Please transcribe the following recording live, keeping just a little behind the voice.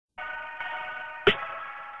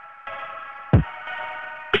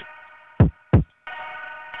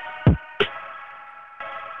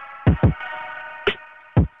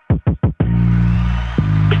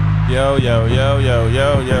Yo,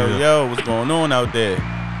 what's going on out there?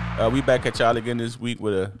 We back at y'all again this week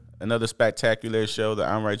with another spectacular show, the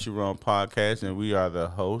I'm Right You Wrong podcast, and we are the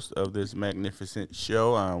host of this magnificent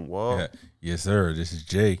show. I'm Walt. Yes, sir. This is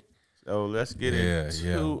Jay. So let's get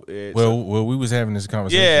into it. Well, we was having this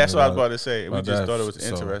conversation. Yeah, that's what I was about to say. We just thought it was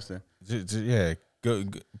interesting. Go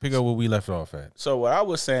pick up where we left off at. So what I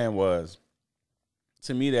was saying was,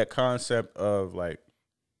 to me, that concept of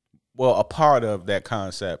a part of that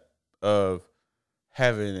concept of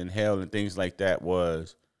heaven and hell and things like that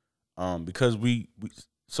was because we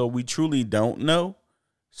truly don't know.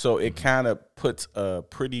 So it kind of puts a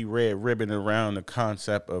pretty red ribbon around the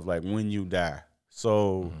concept of like when you die.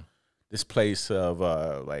 So this place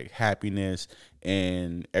of happiness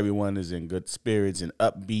and everyone is in good spirits and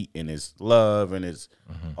upbeat and it's love and it's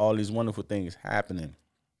all these wonderful things happening.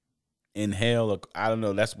 In hell, I don't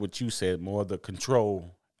know, that's what you said, more the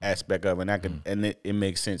control aspect of it. And it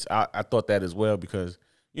makes sense. I thought that as well because,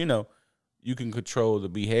 you can control the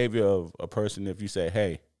behavior of a person if you say,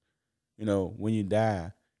 hey, when you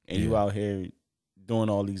die and you out here doing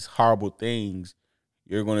all these horrible things,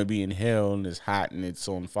 you're going to be in hell and it's hot and it's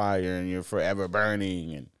on fire and you're forever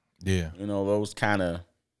burning and those kind of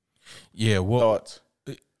thoughts.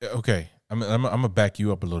 Okay, I'm gonna back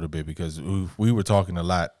you up a little bit because we were talking a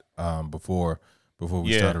lot before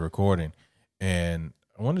we started recording, and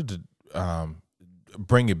I wanted to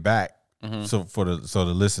bring it back so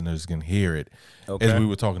the listeners can hear it as we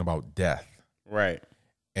were talking about death, right?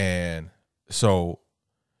 And so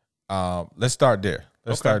let's start there.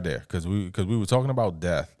 Start there because we were talking about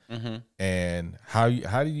death and how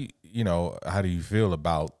do you feel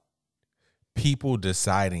about people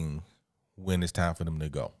deciding when it's time for them to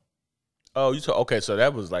go? Oh, okay. So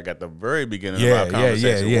that was like at the very beginning of our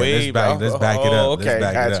conversation. Yeah. Let's back it up. Okay,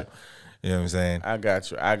 got you. You know what I'm saying? I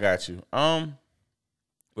got you.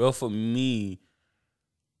 Well, for me,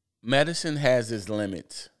 medicine has its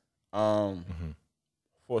limits.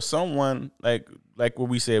 For someone like what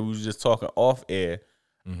we said, we was just talking off air.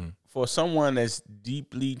 For someone that's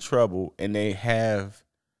deeply troubled and they have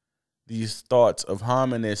these thoughts of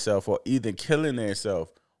harming themselves or either killing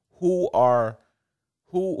themselves, who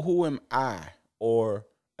am I or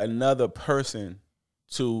another person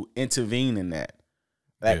to intervene in that?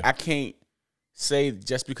 I can't say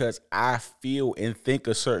just because I feel and think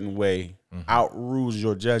a certain way outrules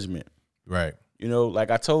your judgment. Right.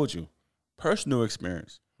 Like I told you, personal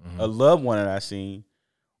experience. A loved one that I seen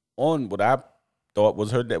on what I thought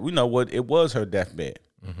was her death. We know what it was, her deathbed.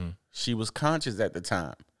 She was conscious at the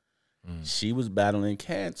time. She was battling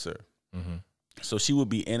cancer. So she would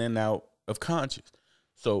be in and out of conscious.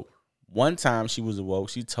 So one time she was awoke,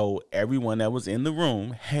 she told everyone that was in the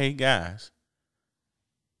room, hey guys,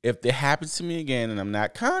 if it happens to me again and I'm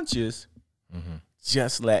not conscious,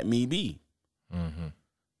 just let me be.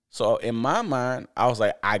 So in my mind, I was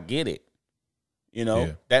like, I get it.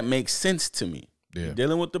 That makes sense to me. You're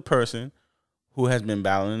dealing with the person who has been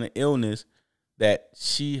battling an illness that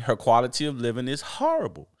her quality of living is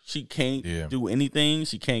horrible. She can't do anything.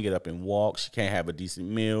 She can't get up and walk. She can't have a decent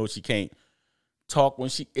meal. She can't talk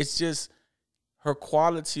it's just her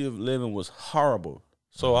quality of living was horrible.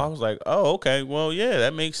 So I was like, oh, okay, well, yeah,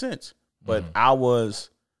 that makes sense. But I was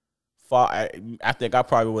I think I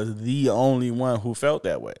probably was the only one who felt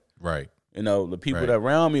that way. Right. The people that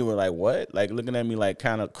around me were like, what? Like looking at me like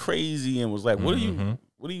kind of crazy and was like, what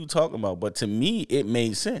are you talking about? But to me, it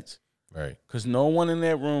made sense. Right. Because no one in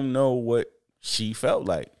that room know what she felt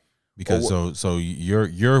like. Because so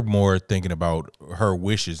you're more thinking about her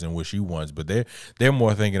wishes and what she wants, but they're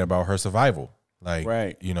more thinking about her survival. Like,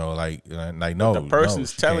 right. No. But the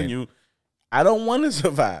person's telling you, I don't want to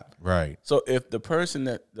survive. Right. So if the person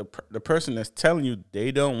the person that's telling you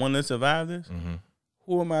they don't want to survive this,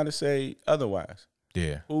 who am I to say otherwise?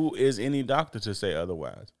 Yeah. Who is any doctor to say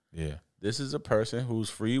otherwise? Yeah. This is a person who's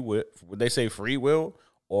free will. Would they say free will?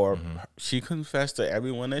 Or she confessed to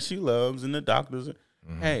everyone that she loves and the doctors,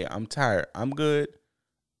 hey, I'm tired. I'm good.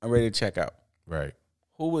 I'm ready to check out. Right.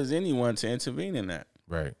 Who was anyone to intervene in that?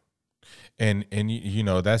 Right. And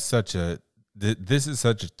that's this is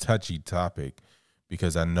such a touchy topic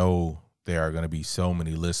because I know there are going to be so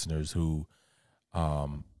many listeners who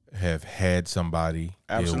have had somebody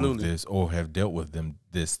deal with this or have dealt with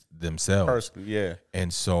this themselves. Personally, yeah.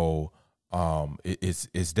 And so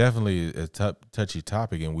it's definitely a touchy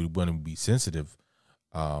topic, and we want to be sensitive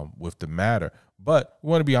with the matter, but we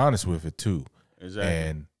want to be honest with it too. Exactly.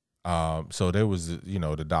 And so there was,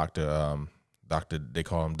 the doctor, they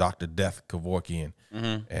call him Dr. Death Kevorkian,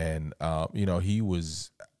 and he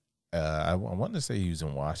was, I want to say he was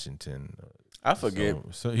in Washington. I forget.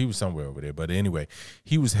 So he was somewhere over there. But anyway,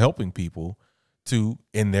 he was helping people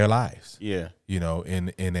in their lives. Yeah.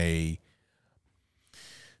 In a,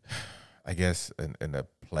 I guess, in a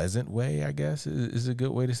pleasant way, I guess is a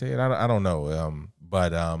good way to say it. I don't know.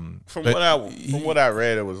 From what I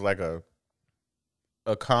read, it was like a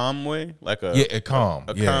calm way, a calm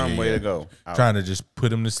way to go. Trying to just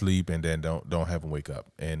put him to sleep and then don't have him wake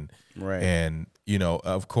up. And right. And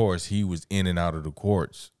of course, he was in and out of the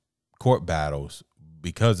court battles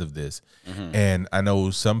because of this. Mm-hmm. And I know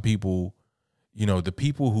some people, the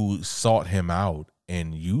people who sought him out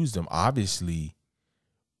and used him, obviously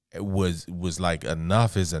it was like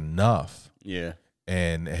enough is enough. Yeah.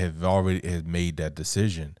 And had made that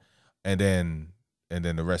decision. And then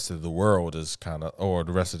the rest of the world is kind of, or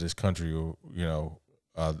the rest of this country,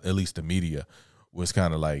 at least the media was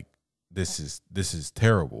kind of like, this is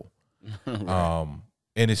terrible. Right.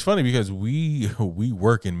 And it's funny because we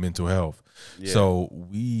work in mental health. Yeah. So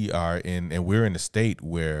we're in a state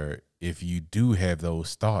where if you do have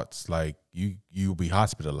those thoughts, like you'll be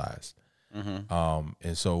hospitalized. Mm-hmm.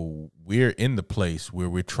 And so we're in the place where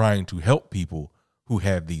we're trying to help people who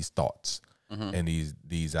have these thoughts mm-hmm. and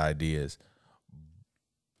these ideas.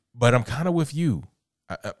 But I'm kind of with you.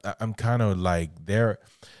 I'm kind of like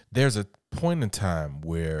there's a point in time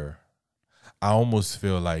where I almost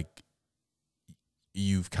feel like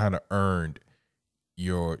you've kind of earned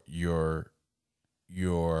your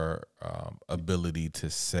ability to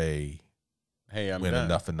say, "Hey, I'm when done."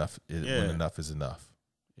 When enough is enough.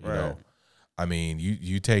 Right. I mean,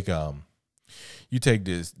 you take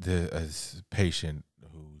this patient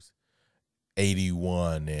who's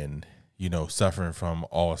 81 and suffering from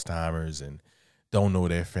Alzheimer's and don't know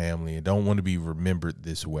their family and don't want to be remembered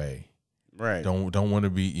this way. Right. Don't want to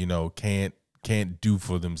be, can't do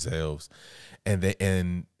for themselves. And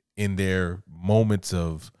in their moments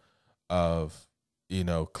of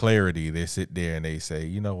clarity, they sit there and they say,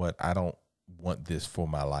 you know what, I don't want this for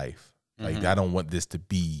my life. Mm-hmm. Like I don't want this to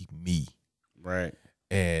be me. Right.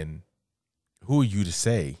 And who are you to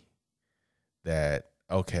say that,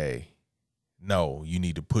 okay, no, you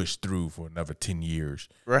need to push through for another 10 years.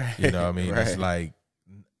 Right. You know what I mean? Right. It's like,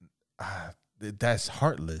 that's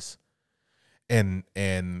heartless. And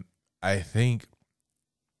I think,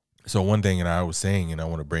 so one thing that I was saying, and I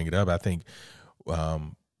want to bring it up, I think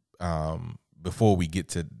before we get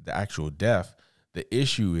to the actual death, the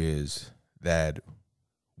issue is that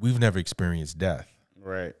we've never experienced death.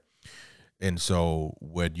 Right. And so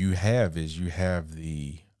what you have is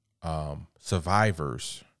the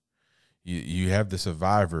survivors. You have the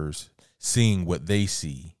survivors seeing what they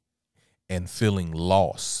see and feeling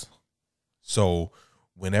loss. So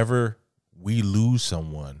whenever we lose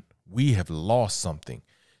someone, we have lost something.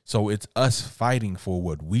 So it's us fighting for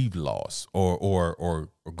what we've lost or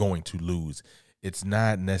going to lose. It's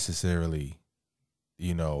not necessarily,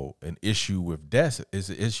 an issue with death. It's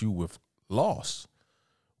an issue with loss.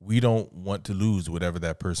 We don't want to lose whatever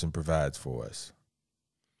that person provides for us.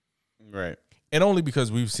 Right. And only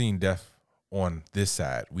because we've seen death on this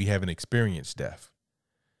side. We haven't experienced death.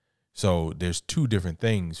 So there's two different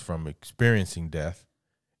things from experiencing death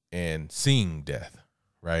and seeing death,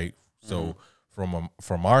 right? So from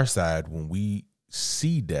our side, when we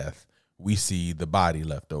see death, we see the body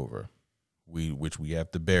left over, which we have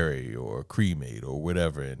to bury or cremate or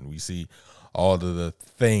whatever, and we see all of the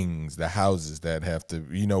things, the houses that have to,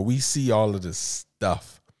 we see all of this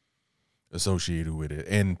stuff associated with it,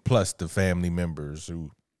 and plus the family members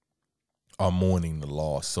who are mourning the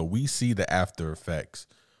loss. So we see the after effects,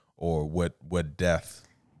 or what death,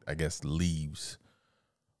 I guess, leaves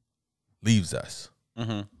us.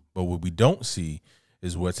 Mm-hmm. But what we don't see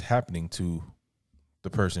is what's happening to the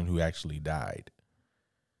person who actually died.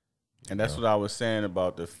 And that's what I was saying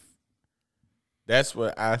about that's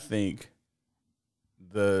what I think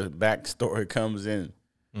the backstory comes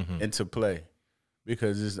into play,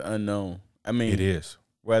 because it's unknown. I mean, it is.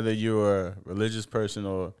 Whether you're a religious person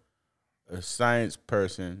or a science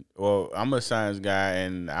person, well, I'm a science guy,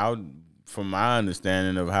 and from my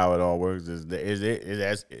understanding of how it all works,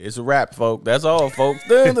 it's a wrap, folks. That's all, folks.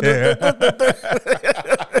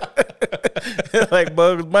 Like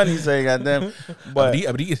Bugs Bunny saying, "Goddamn!" But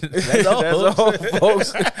that's all,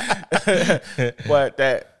 folks. But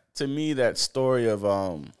to me, that story of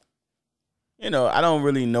I don't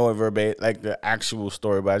really know it verbatim, like the actual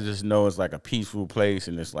story, but I just know it's like a peaceful place,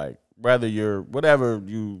 and it's like whether you're whatever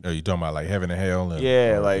you. Are you talking about like heaven and hell?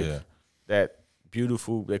 That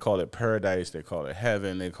beautiful. They call it paradise. They call it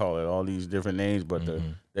heaven. They call it all these different names, but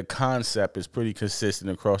the concept is pretty consistent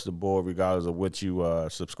across the board, regardless of what you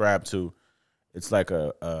subscribe to. it's like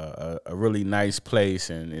a really nice place,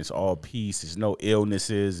 and it's all peace. There's no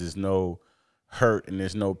illnesses, there's no hurt, and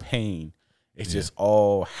there's no pain. It's just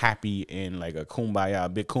all happy and like a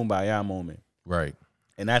big kumbaya moment. Right.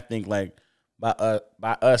 And I think like by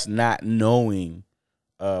us not knowing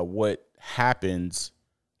what happens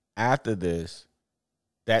after this,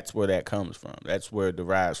 that's where that comes from. That's where it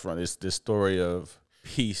derives from. It's this story of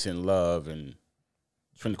peace and love and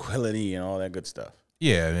tranquility and all that good stuff.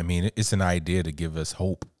 Yeah, I mean, it's an idea to give us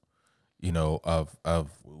hope, of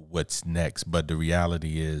what's next. But the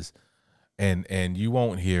reality is, and you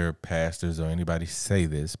won't hear pastors or anybody say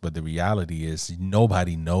this, but the reality is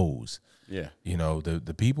nobody knows. Yeah.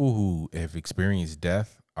 The people who have experienced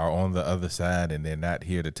death are on the other side, and they're not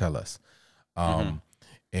here to tell us.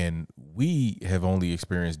 And we have only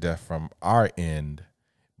experienced death from our end,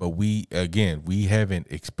 but we haven't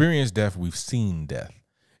experienced death. We've seen death.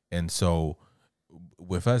 And so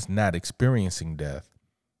with us not experiencing death,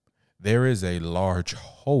 there is a large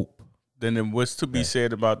hope. Then what's to be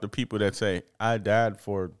said about the people that say, I died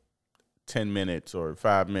for 10 minutes or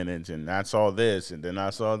 5 minutes, and I saw this, and then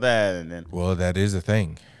I saw that, and then... Well, that is a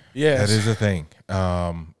thing. Yes. That is a thing.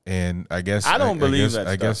 And I guess... I don't believe that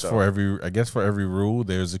I guess stuff, for every rule,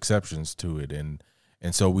 there's exceptions to it. And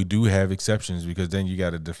so we do have exceptions, because then you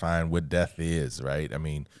got to define what death is, right? I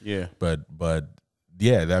mean... Yeah. But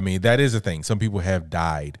yeah, I mean, that is a thing. Some people have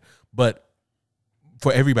died. But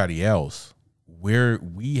for everybody else,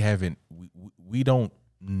 we don't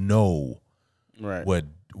know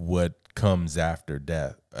what comes after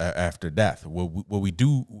death. What we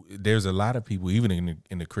do, there's a lot of people, even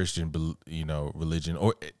in the Christian, religion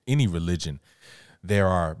or any religion, there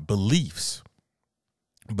are beliefs,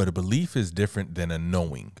 but a belief is different than a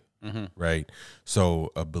knowing, right?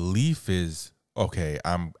 So a belief is, okay,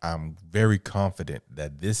 I'm very confident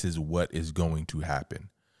that this is what is going to happen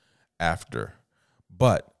after,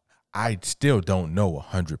 but I still don't know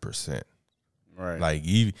 100%. Right. Like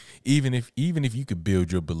even if you could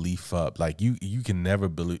build your belief up, like you can never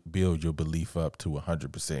build your belief up to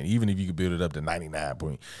 100%. Even if you could build it up to 99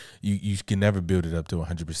 point, you can never build it up to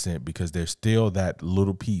 100%, because there's still that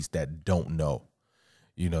little piece that don't know.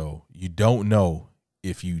 You don't know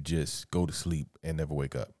if you just go to sleep and never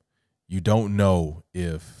wake up. You don't know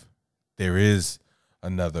if there is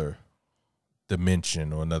another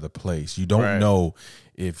dimension or another place. You don't know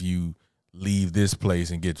if you leave this place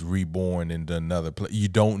and gets reborn into another place. You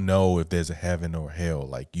don't know if there's a heaven or hell.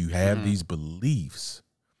 Like, you have these beliefs,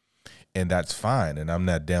 and that's fine. And I'm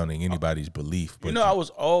not downing anybody's belief. But I was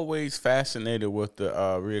always fascinated with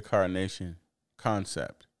the reincarnation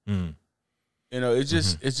concept. It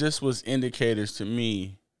just was indicators to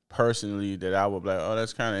me personally that I would be like, oh,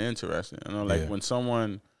 that's kind of interesting. When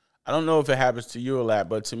someone, I don't know if it happens to you a lot,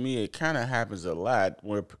 but to me it kind of happens a lot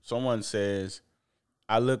where someone says,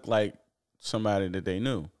 I look like somebody that they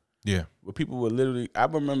knew. Yeah. Where people would literally, I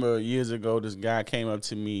remember years ago, this guy came up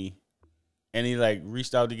to me and he like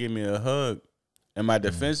reached out to give me a hug, and my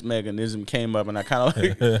defense mechanism came up, and I kind of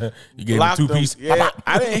like you gave him 2 pieces. Yeah,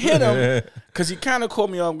 I didn't hit him because he kind of caught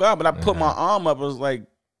me off guard, but I put my arm up. I was like,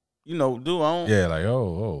 dude, I don't. Yeah, like,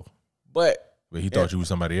 oh. But he thought you was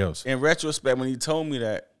somebody else. In retrospect, when he told me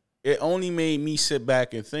that, it only made me sit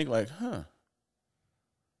back and think like,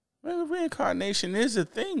 well, reincarnation is a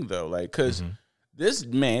thing though. Like, because this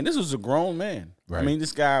was a grown man. Right. I mean,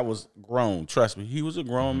 this guy was grown. Trust me, he was a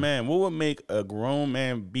grown man. What would make a grown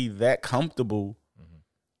man be that comfortable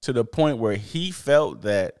to the point where he felt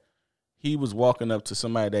that he was walking up to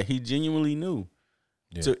somebody that he genuinely knew?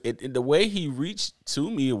 Yeah. So the way he reached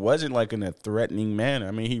to me, it wasn't like in a threatening manner.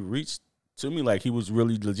 I mean, he reached to me like he was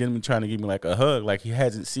really legitimately trying to give me like a hug, like he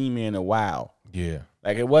hasn't seen me in a while. Yeah.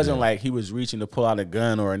 Like, it wasn't like he was reaching to pull out a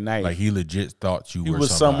gun or a knife. Like, he legit thought you were was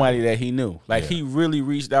somebody that he knew. Like, he really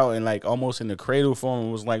reached out and like almost in the cradle form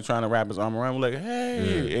and was like trying to wrap his arm around me, like,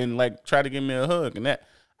 hey, and like try to give me a hug. And that,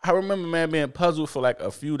 I remember, man, being puzzled for like a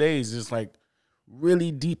few days, just like really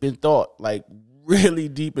deep in thought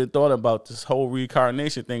about this whole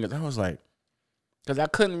reincarnation thing. Cause I was like, because I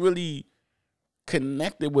couldn't really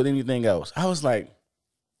connect it with anything else. I was like,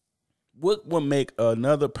 what would make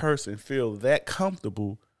another person feel that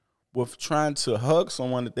comfortable with trying to hug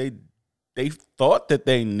someone that they thought that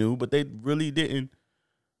they knew, but they really didn't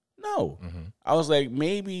know? I was like,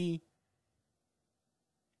 maybe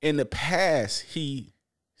in the past he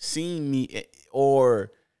seen me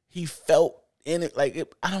or he felt in it.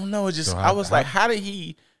 Like, I don't know. It just, I was like, how did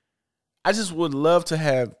he? I just would love to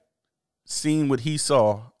have seen what he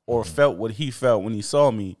saw or felt what he felt when he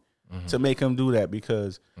saw me. To make him do that,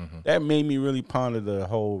 because that made me really ponder the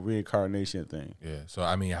whole reincarnation thing. Yeah. So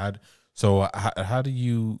I mean, how do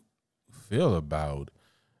you feel about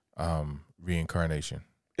reincarnation?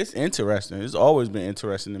 It's interesting. It's always been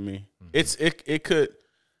interesting to me. It could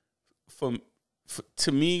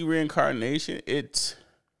to me, reincarnation, it's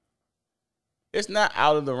not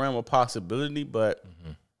out of the realm of possibility, but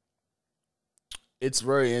it's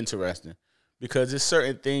very interesting because there's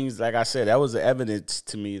certain things, like I said, that was the evidence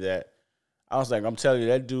to me that I was like, I'm telling you,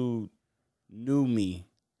 that dude knew me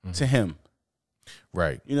to him.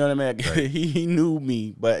 Right. You know what I mean? Right. he knew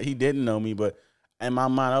me, but he didn't know me. But in my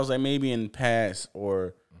mind, I was like, maybe in the past,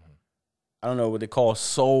 or I don't know what they call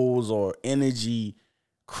souls or energy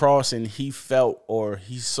crossing, he felt or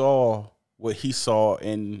he saw what he saw,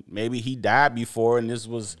 and maybe he died before, and this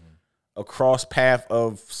was a cross path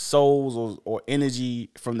of souls or energy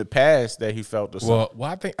from the past that he felt. Or something.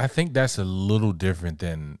 Well, I think that's a little different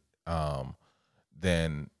than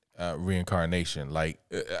reincarnation. Like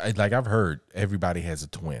I've heard everybody has a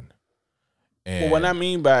twin. And Well, what I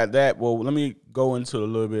mean by that, let me go into it a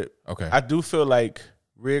little bit. Okay. I do feel like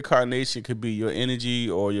reincarnation could be your energy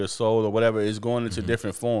or your soul or whatever is going into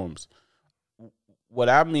different forms. What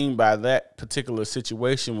I mean by that particular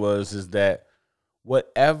situation is that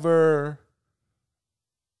whatever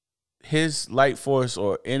his light force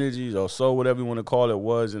or energies or soul, whatever you want to call it,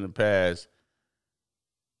 was in the past.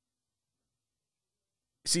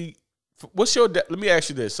 See, let me ask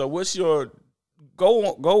you this. So what's your,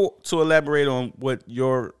 go to elaborate on what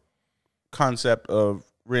your concept of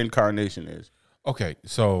reincarnation is. Okay,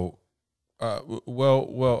 so,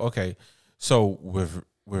 okay. So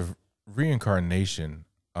with reincarnation,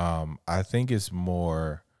 I think it's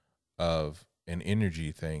more of an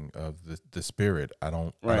energy thing of the spirit. I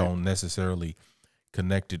don't necessarily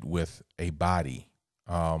connect it with a body.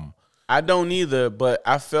 I don't either, but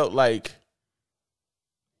I felt like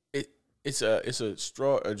it's a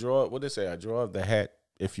draw. What they say? A draw of the hat,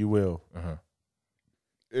 if you will.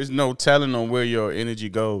 There's no telling on where your energy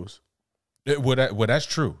goes. Well, that's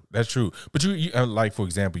true. That's true. But you like, for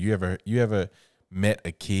example, you ever met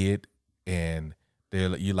a kid and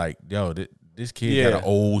you like, yo, this kid got an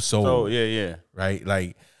old soul. Oh yeah. Right.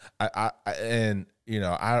 Like I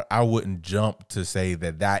wouldn't jump to say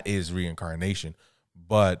that is reincarnation,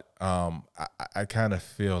 but I kind of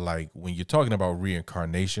feel like when you're talking about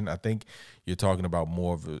reincarnation, I think you're talking about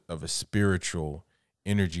more of a spiritual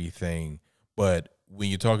energy thing. But when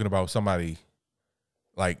you're talking about somebody,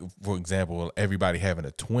 like, for example, everybody having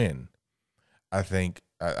a twin, I think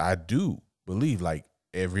I do believe like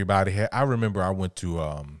everybody had. I remember I went to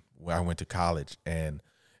college and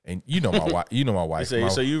you know my wife. You know my wife.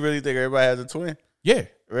 So you really think everybody has a twin? Yeah.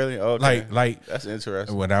 Really? Okay. Like that's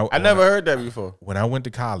interesting. I never heard that before. When I went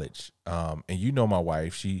to college, and you know my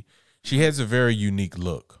wife, she has a very unique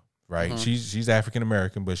look, right? She's African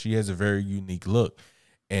American, but she has a very unique look,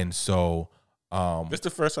 and so it's the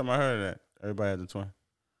first time I heard that everybody has a twin.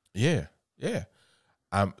 Yeah.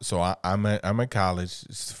 I'm at college.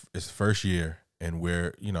 It's first year, and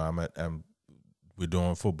we're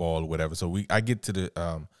doing football or whatever. So I get to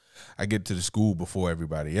the school before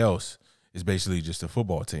everybody else. It's basically just a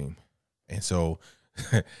football team, and so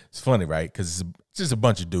it's funny, right? Because it's just a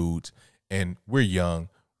bunch of dudes, and we're young,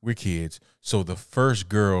 we're kids. So the first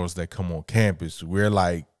girls that come on campus, we're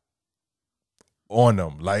like on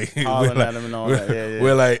them, like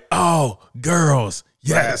we're like, oh, girls.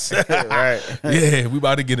 Yes. Right. Yeah, we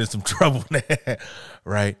about to get in some trouble now.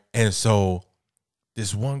 Right. And so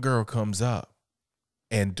this one girl comes up,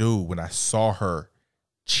 and dude, when I saw her,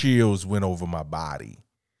 chills went over my body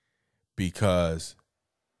because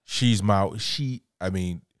she don't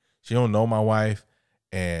know my wife,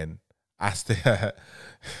 and I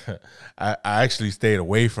actually stayed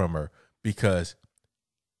away from her because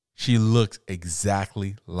she looks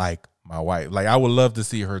exactly like my wife. Like, I would love to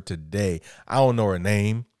see her today. I don't know her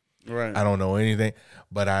name. Right. I don't know anything.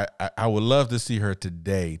 But I would love to see her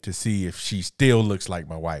today to see if she still looks like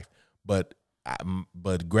my wife. But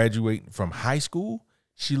graduating from high school,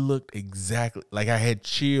 she looked exactly like, I had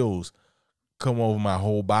chills come over my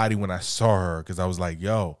whole body when I saw her because I was like,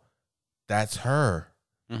 yo, that's her.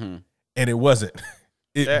 And it wasn't.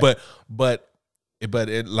 But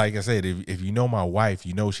like I said, if you know my wife,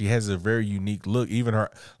 you know she has a very unique look. Even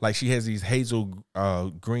her, like, she has these hazel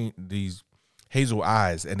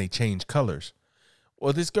eyes, and they change colors.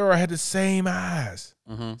 Well, this girl had the same eyes,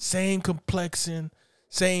 same complexion,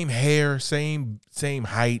 same hair, same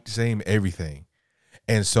height, same everything.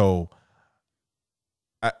 And so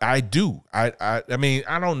I mean,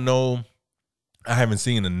 I don't know. I haven't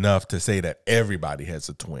seen enough to say that everybody has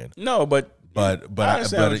a twin. No, but I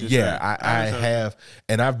have,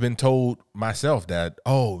 and I've been told myself that,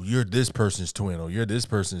 oh, you're this person's twin, or you're this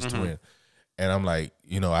person's twin, And I'm like,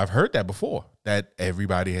 I've heard that before, that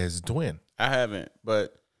everybody has a twin. I haven't,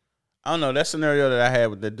 but I don't know. That scenario that I had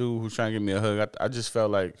with the dude who's trying to give me a hug, I just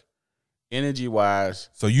felt like energy wise.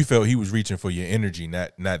 So you felt he was reaching for your energy,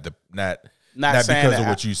 not saying because that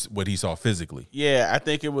of what he saw physically. Yeah, I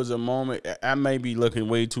think it was a moment. I may be looking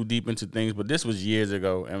way too deep into things, but this was years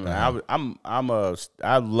ago, and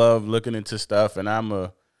I love looking into stuff, and I'm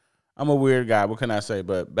a weird guy. What can I say?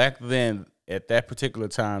 But back then, at that particular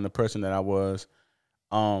time, the person that I was,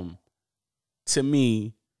 to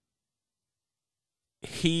me,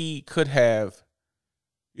 he could have,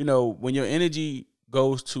 when your energy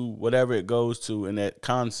goes to whatever it goes to in that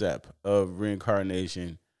concept of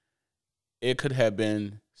reincarnation, it could have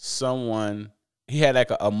been someone. He had like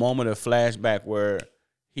a moment of flashback where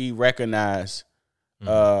he recognized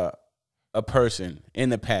a person in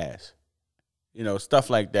the past. Stuff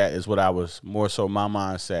like that is what I was more so my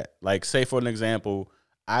mindset. Like, say for an example,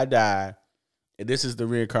 I die, and this is the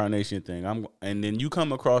reincarnation thing. And then you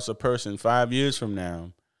come across a person 5 years from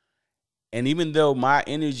now, and even though my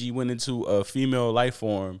energy went into a female life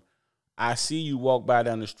form, I see you walk by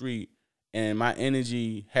down the street, and my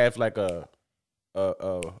energy have like a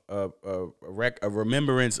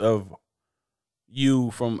remembrance of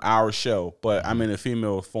you from our show, but I'm in a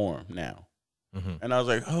female form now. And I was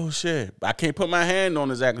like, oh shit, I can't put my hand on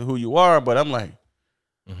exactly who you are, but I'm like,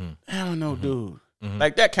 I don't know, dude.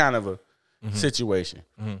 Like that kind of a situation.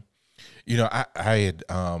 I had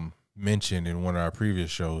mentioned in one of our previous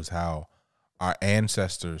shows how our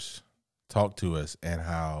ancestors talked to us, and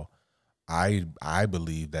how I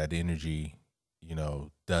believe that energy,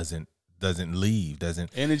 doesn't leave,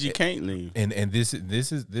 energy can't leave. And this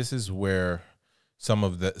is where some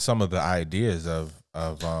of the ideas of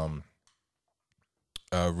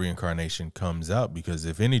reincarnation comes up, because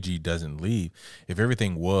if energy doesn't leave, if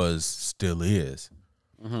everything still is,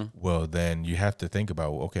 well, then you have to think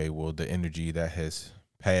about, okay, well, the energy that has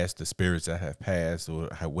passed, the spirits that have passed, or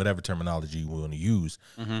whatever terminology you want to use,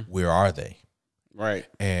 where are they? Right.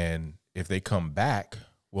 And if they come back,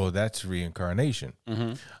 well, that's reincarnation.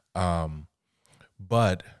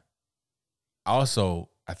 But also,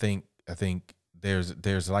 I think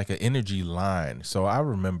there's like an energy line. So I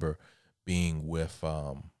remember being with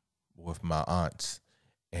my aunts,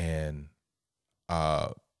 and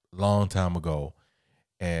long time ago,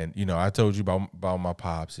 and I told you about my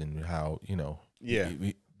pops and how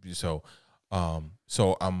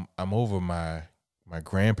so I'm over my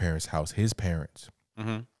grandparents' house, his parents,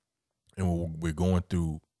 and we're going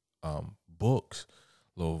through books,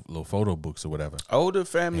 little photo books or whatever. Older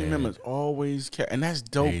family members always care, and that's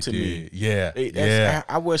dope to me. Yeah.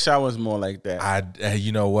 I wish I was more like that.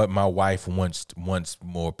 You know what? My wife wants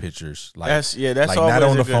more pictures. Like that's like always not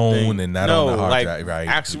on the a good phone thing. and not on the hard like drive, right?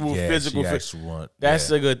 Actual physical.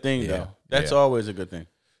 That's a good thing, though. That's always a good thing.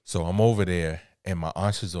 So I'm over there, and my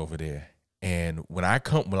aunt is over there, and when I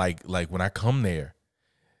come, like when I come there,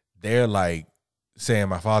 they're like saying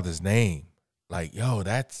my father's name, like, yo,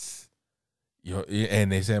 that's your,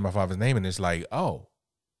 and they say my father's name, and it's like, oh,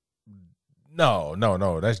 no,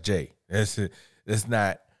 that's Jay. That's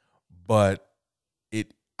not. But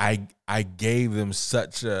I gave them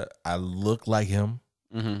I look like him,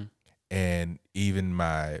 and even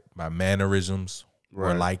my mannerisms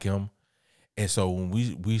were like him. And so when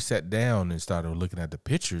we sat down and started looking at the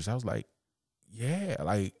pictures, I was like, yeah,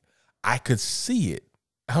 like I could see it.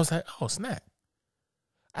 I was like, oh snap,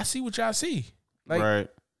 I see what y'all see. Like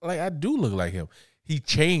I do look like him. He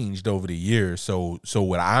changed over the years, so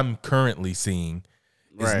what I'm currently seeing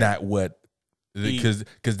is not what, because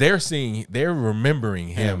they're remembering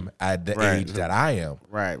him at the age that I am.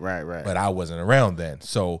 Right. But I wasn't around then.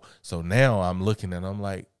 So now I'm looking and I'm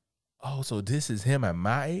like, oh, so this is him at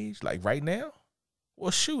my age, like right now? Well,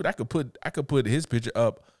 shoot, I could put his picture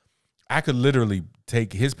up. I could literally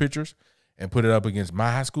take his pictures and put it up against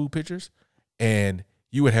my high school pictures, and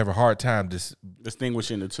you would have a hard time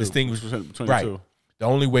distinguishing the two. Between the two. The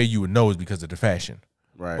only way you would know is because of the fashion.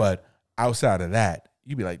 Right. But outside of that,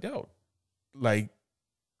 you'd be like, yo, like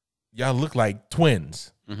y'all look like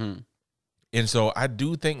twins. And so I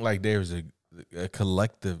do think like there's a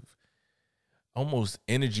collective almost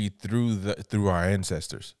energy through our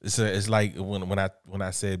ancestors. It's like when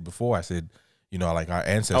I said before, I said, like our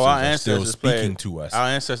ancestors are still speaking to us. Our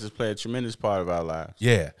ancestors play a tremendous part of our lives.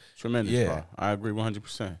 Yeah. Tremendous part. I agree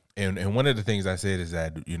 100%. And one of the things I said is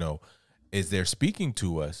that, is they're speaking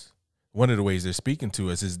to us. One of the ways they're speaking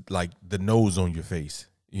to us is like the nose on your face.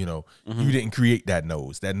 You didn't create that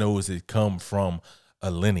nose. That nose has come from a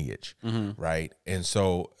lineage, right? And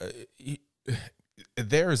so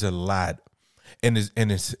there is a lot. And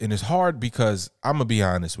it's hard because I'm gonna be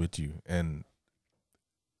honest with you, and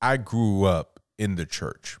I grew up in the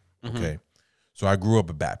church. Okay, so I grew up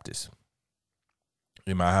a Baptist.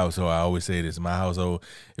 In my household, I always say this. In my household,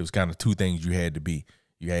 it was kind of two things you had to be.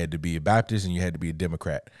 You had to be a Baptist and you had to be a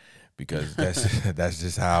Democrat, because that's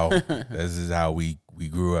just how we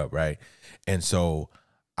grew up, right? And so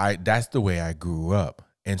that's the way I grew up.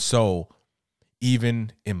 And so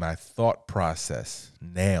even in my thought process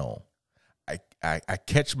now, I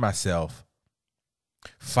catch myself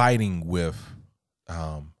fighting with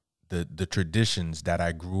the traditions that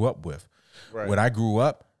I grew up with. Right. When I grew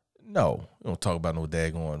up, no, we don't talk about no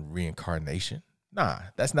daggone reincarnation. Nah,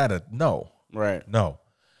 that's not a no. Right. No.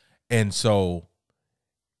 And so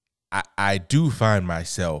I do find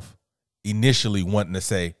myself initially wanting to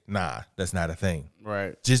say, nah, that's not a thing.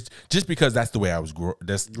 Right. Just because that's the way I was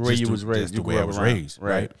that's the way I was raised.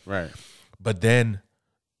 Right. Right. But then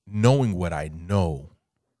knowing what I know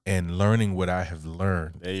and learning what I have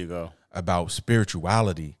learned. There you go. About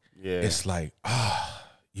spirituality. Yeah. It's like,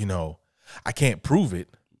 I can't prove it,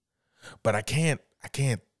 but I can't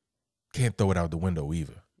throw it out the window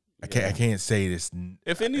either. I can't say this.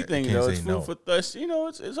 If anything, though, it's food for thought.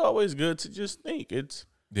 It's always good to just think. It's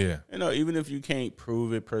even if you can't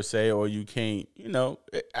prove it per se, or you can't,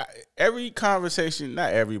 every conversation,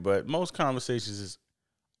 not every, but most conversations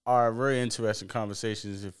are very interesting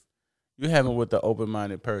conversations if you're having with the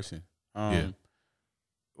open-minded person.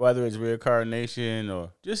 Whether it's reincarnation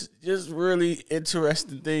or just really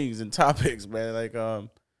interesting things and topics, man. Like, it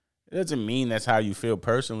doesn't mean that's how you feel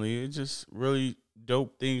personally. It's just really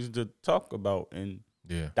dope things to talk about and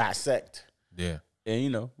dissect. Yeah.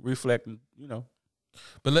 And, reflect,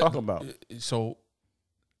 but talk about. So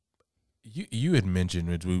you had mentioned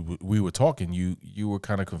as we were talking, you were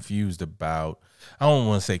kind of confused about, I don't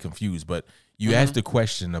want to say confused, but you asked a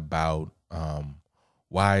question about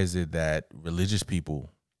why is it that religious people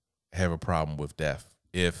have a problem with death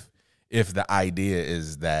if the idea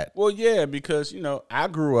is that. Well, yeah, because, I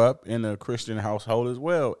grew up in a Christian household as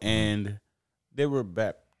well, and they were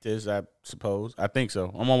Baptist, I suppose. I think so.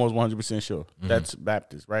 I'm almost 100% sure. That's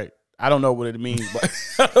Baptist, right? I don't know what it means, but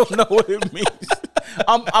I don't know what it means.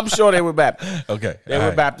 I'm sure they were Baptist. Okay. They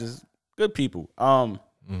were Baptist. Good people.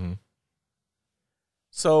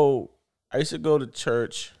 So I used to go to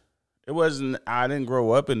church. I didn't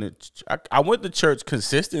grow up in it. I went to church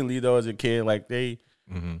consistently, though, as a kid. Like, they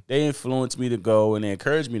influenced me to go, and they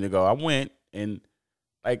encouraged me to go. I went, and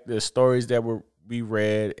like the stories that we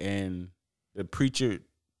read and the preacher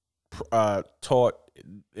taught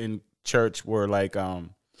in church were like,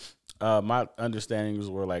 my understandings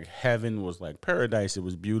were like heaven was like paradise. It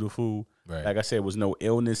was beautiful. Right. Like I said, it was no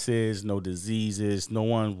illnesses, no diseases.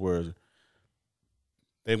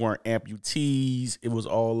 They weren't amputees. It was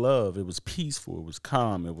all love. It was peaceful. It was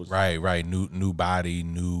calm. It was right. New body,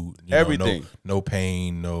 new everything. No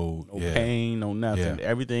pain, no pain, no nothing. Yeah.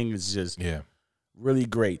 Everything is just really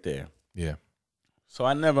great there. Yeah. So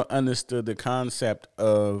I never understood the concept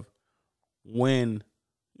of when,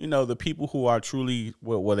 the people who are truly,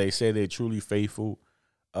 well, they say they're truly faithful.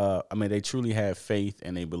 They truly have faith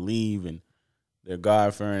and they believe and they're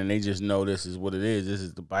God-fearing and they just know this is what it is. This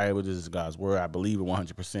is the Bible. This is God's word. I believe it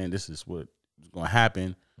 100%. This is what is going to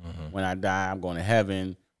happen. When I die, I'm going to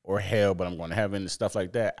heaven or hell, but I'm going to heaven and stuff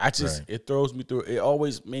like that. It throws me through. It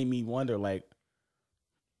always made me wonder, like,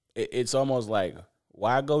 it's almost like,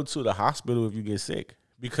 why go to the hospital if you get sick?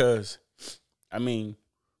 Because,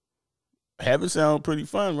 heaven sounds pretty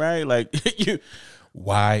fun, right? Like,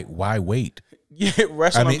 why wait? Yeah, that's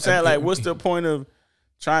what I'm saying. Like, what's the point of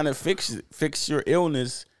trying to fix your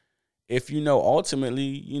illness if ultimately,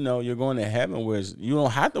 you're going to heaven where you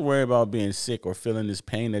don't have to worry about being sick or feeling this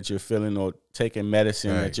pain that you're feeling or taking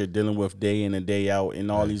medicine that you're dealing with day in and day out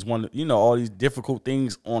and all these all these difficult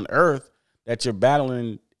things on earth that you're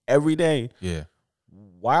battling every day. Yeah.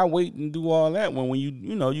 Why wait and do all that when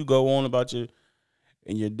you go on about and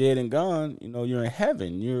you're dead and gone, you're in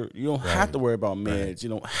heaven. You don't have to worry about meds. Right. You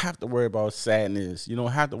don't have to worry about sadness. You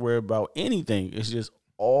don't have to worry about anything. It's just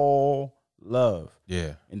all love,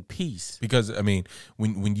 and peace. Because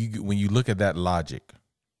when you look at that logic,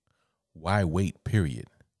 why wait? Period.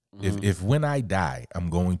 If when I die,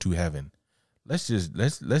 I'm going to heaven. Let's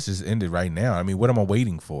just end it right now. what am I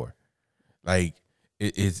waiting for? Like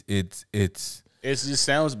it just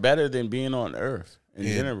sounds better than being on earth in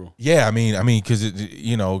general. Yeah, because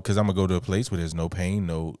because I'm gonna go to a place where there's no pain,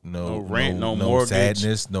 no rent, no mortgage,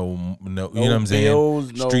 sadness, no you know what I'm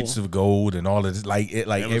saying? Streets of gold and all of this. Like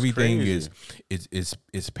everything crazy.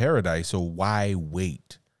 is paradise. So why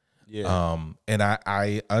wait? Yeah. And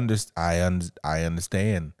I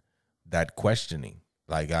understand that questioning.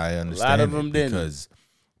 Like I understand a lot of them because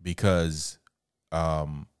because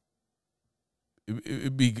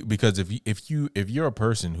if you're a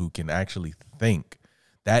person who can actually think,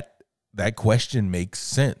 that question makes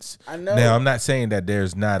sense. I know. Now, I'm not saying that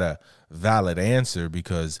there's not a valid answer,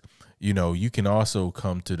 because you can also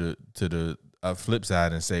come to the flip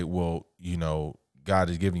side and say, well, God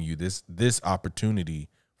is giving you this opportunity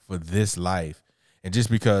for this life, and just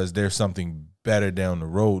because there's something better down the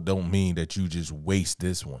road don't mean that you just waste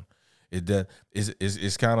this one.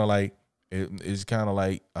 It's kind of like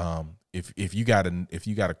if you got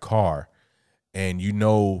a car and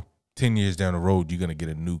 10 years down the road you're gonna get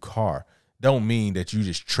a new car, don't mean that you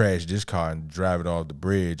just trash this car and drive it off the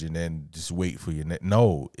bridge and then just wait for your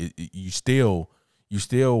no. You still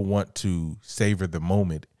want to savor the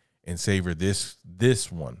moment and savor this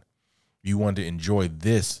one. You want to enjoy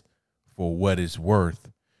this for what it's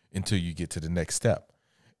worth until you get to the next step.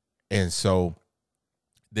 And so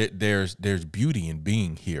there's beauty in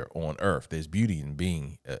being here on earth. There's beauty in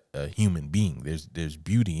being a human being. There's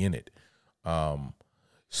beauty in it.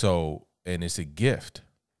 So, and it's a gift.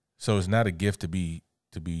 So it's not a gift to be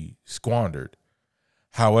squandered.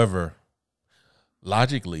 However,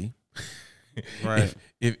 logically, right.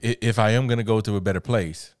 if I am going to go to a better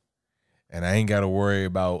place and I ain't got to worry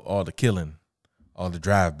about all the killing, all the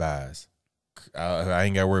drive-bys, I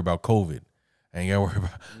ain't got to worry about COVID. I ain't got to worry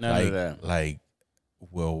about none of that.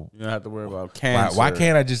 Well, you don't have to worry about cancer. Why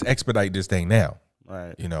can't I just expedite this thing now?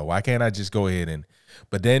 Right. Why can't I just go ahead and,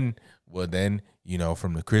 but then,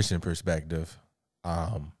 from the Christian perspective,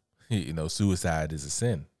 suicide is a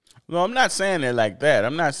sin. No, I'm not saying it like that.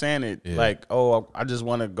 I'm not saying it like, oh, I just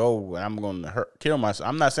want to go and I'm going to kill myself.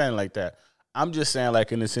 I'm not saying it like that. I'm just saying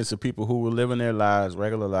like in the sense of people who were living their lives,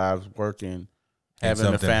 regular lives, working, having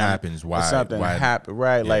a family. Happens. Why something happen?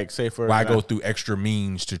 Right. Yeah. Like say for why go through extra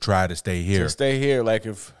means to try to stay here? To stay here. Like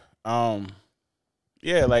if,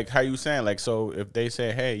 like how you saying, like, so if they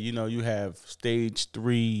say, hey, you have stage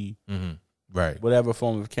 3, right, whatever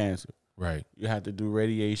form of cancer, right, you have to do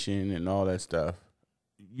radiation and all that stuff.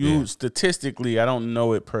 Statistically, I don't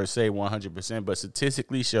know it per se 100%, but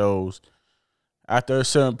statistically shows after a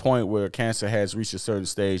certain point where cancer has reached a certain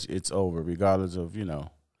stage, it's over, regardless of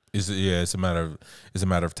It's a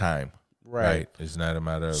matter of time, right? It's not a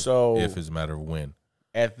matter of if, it's a matter of when.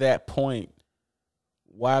 At that point,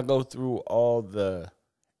 why go through all the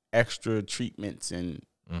extra treatments and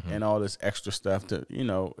all this extra stuff to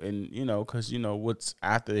because what's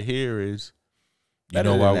after here is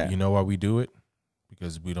why we do it,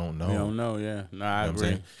 because we don't know. We don't know. Yeah, no, I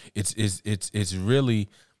agree. It's really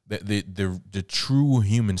the true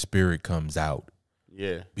human spirit comes out.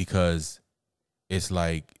 Yeah, because it's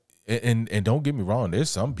like, and don't get me wrong, there's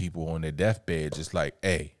some people on their deathbed just like,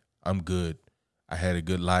 hey, I'm good. I had a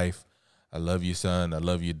good life. I love you, son. I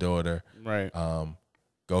love your daughter. Right.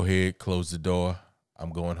 Go ahead, close the door.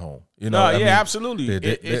 I'm going home. Absolutely.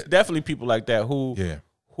 It's definitely people like that who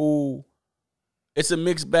it's a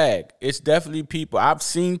mixed bag. It's definitely people. I've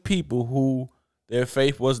seen people who their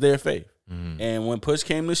faith was their faith. And when push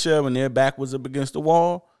came to shove and their back was up against the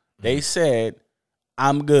wall, they said,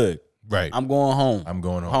 I'm good. Right. I'm going home. I'm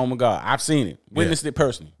going home. Home with God. I've seen it. Witnessed it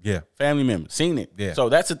personally. Yeah. Family members. Seen it. Yeah. So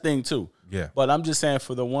that's a thing too. Yeah. But I'm just saying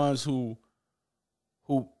for the ones who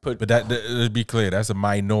put. But to be clear, that's a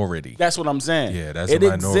minority. That's what I'm saying. Yeah, that's a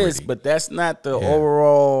minority. It exists, but that's not the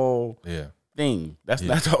overall Yeah. thing. That's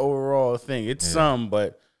not the overall thing. It's some,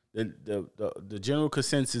 but the general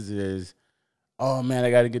consensus is, oh man, I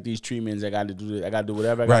got to get these treatments. I got to do this. I got to do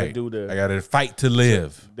whatever I got to do. I got to fight to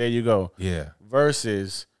live. There you go. Yeah.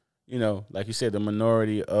 Versus, like you said, the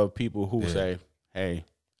minority of people who say, hey,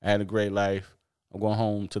 I had a great life. I'm going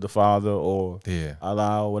home to the Father or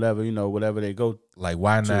Allah or whatever, whatever they go. Like,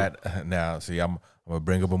 why not? Now, see, I'm going to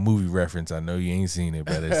bring up a movie reference. I know you ain't seen it,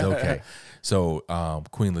 but it's okay. So,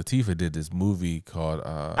 Queen Latifah did this movie called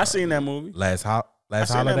I seen that movie. Last Holiday.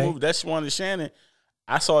 That movie. That's one of Shannon.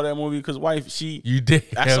 I saw that movie because wife, You did?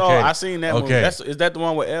 I seen that movie. Is that the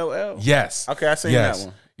one with LL? Yes. Okay, I seen that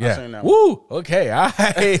one. Yeah. Woo. Okay. All right.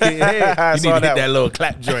 Hey, you need to hit that little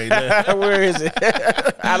clap joint. Where is it?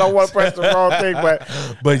 I don't want to press the wrong thing,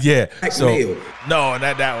 but yeah. So no,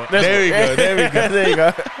 not that one. There we go. There you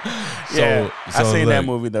go. Yeah. I seen that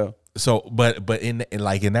movie though. So, but in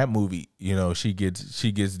that movie, she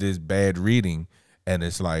gets this bad reading, and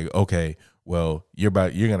it's like, okay, well, you're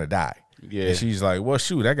gonna die. Yeah. And she's like, well,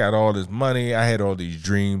 shoot, I got all this money. I had all these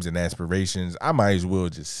dreams and aspirations. I might as well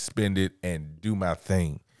just spend it and do my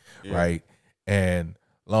thing. Yeah. Right. And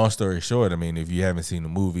long story short, I mean, if you haven't seen the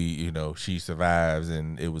movie, she survives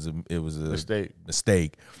and it was a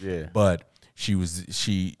mistake. Yeah. But she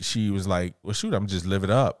was like, well, shoot, I'm just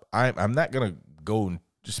living up. I'm not gonna go and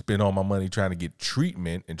just spend all my money trying to get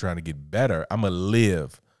treatment and trying to get better. I'm gonna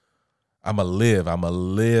live. I'm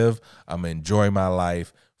gonna enjoy my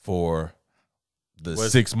life for the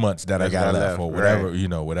 6 months that I got left, or whatever,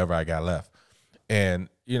 right. Whatever I got left. And,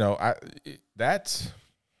 that's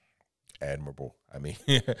admirable. I mean,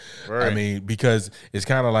 right. Because it's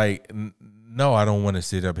kind of like, no, I don't want to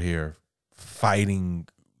sit up here fighting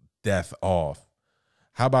death off.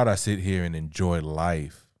 How about I sit here and enjoy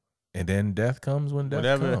life, and then death comes when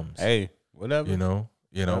death comes. Hey, whatever.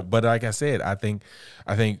 Yeah. But like I said, I think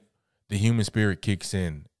the human spirit kicks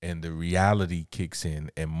in and the reality kicks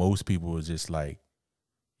in, and most people are just like,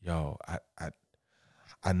 yo,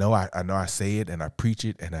 I know I say it and I preach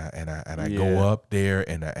it and I go up there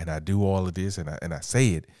and I do all of this and I say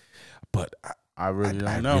it, but I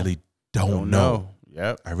really don't know.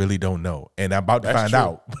 Yep. I really don't know, and I'm about to find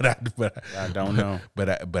out. But I don't know.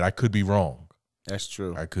 But I could be wrong. That's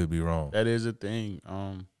true. I could be wrong. That is a thing.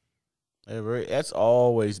 That's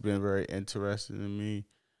always been very interesting to me.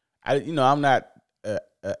 I'm not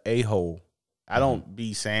a hole. I don't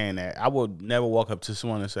be saying that. I would never walk up to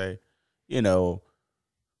someone and say,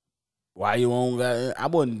 why you on that? I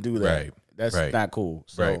wouldn't do that. Right. That's not cool.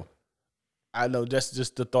 So I know that's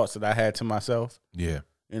just the thoughts that I had to myself. Yeah.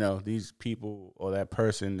 These people or that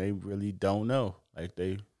person, they really don't know. Like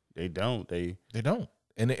they don't. They don't.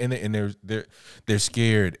 And they're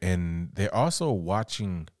scared, and they're also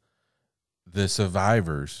watching the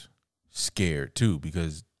survivors scared too,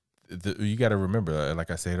 because you got to remember,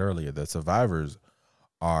 like I said earlier, the survivors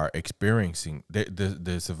are experiencing,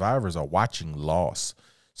 the survivors are watching loss,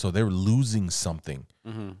 so they're losing something.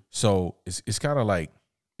 Mm-hmm. So it's kind of like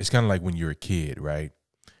when you're a kid, right?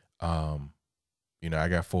 I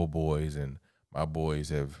got 4 boys, and my boys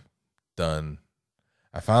have done.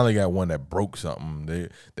 I finally got one that broke something.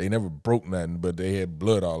 They never broke nothing, but they had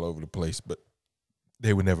blood all over the place. But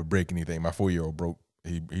they would never break anything. My 4-year-old broke.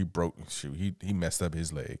 He broke. Shoot, he messed up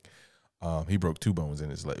his leg. He broke 2 bones in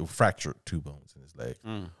his leg. Fractured 2 bones in his leg.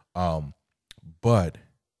 But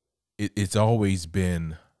it's always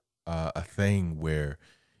been a thing where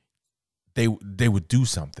they would do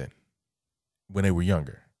something when they were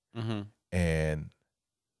younger, and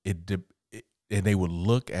and they would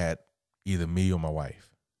look at either me or my wife,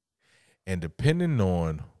 and depending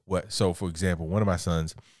on what. So, for example, one of my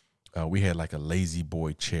sons, we had like a lazy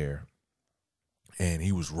boy chair, and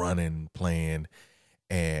he was running, playing.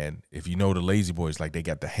 And if you know the lazy boys, like they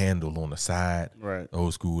got the handle on the side, right?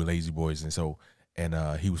 Old school lazy boys. And so,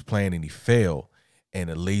 he was playing and he fell, and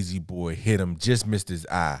a lazy boy hit him, just missed his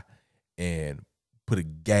eye, and put a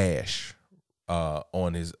gash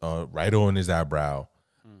on his right on his eyebrow,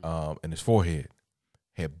 and his forehead.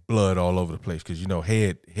 Had blood all over the place because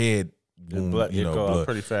head wound, blood, blood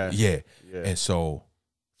pretty fast. Yeah. And so,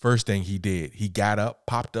 first thing he did, he got up,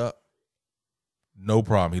 popped up, no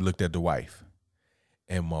problem. He looked at the wife.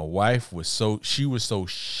 And my wife was so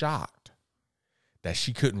shocked that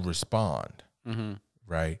she couldn't respond,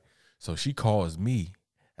 right? So she calls me,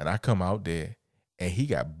 and I come out there, and he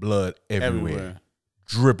got blood everywhere,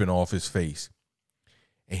 dripping off his face.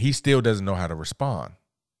 And he still doesn't know how to respond.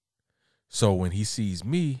 So when he sees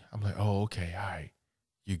me, I'm like, oh, okay, all right,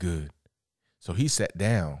 you're good. So he sat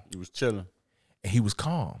down. He was chilling. And he was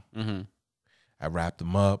calm. Mm-hmm. I wrapped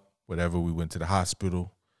him up, whatever. We went to the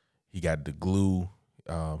hospital. He got the glue.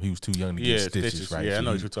 He was too young to get stitches, right? Yeah, so I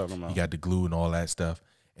know what you're talking about. He got the glue and all that stuff,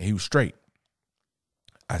 and he was straight.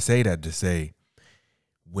 I say that to say,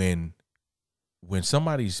 when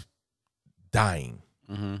somebody's dying,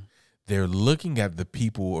 they're looking at the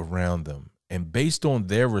people around them, and based on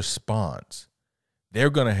their response, they're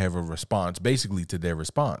going to have a response basically to their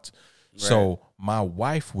response. Right. So my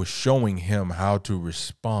wife was showing him how to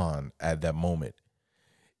respond at that moment.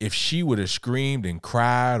 If she would have screamed and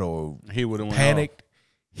cried or he would have panicked,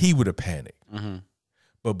 he would have panicked. Mm-hmm.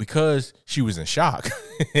 But because she was in shock,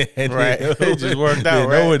 and it just worked out,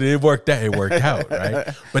 right? It worked out. It worked out,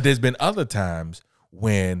 right? But there's been other times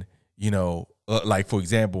when, like, for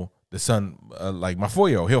example, the son, like my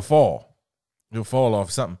 4-year-old, he'll fall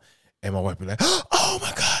off something, and my wife be like, "Oh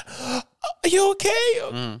my God, are you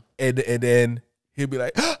okay?" And then he'll be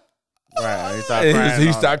like, right?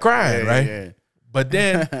 He start crying, right? Yeah. But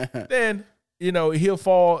then he'll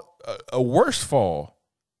fall a worse fall,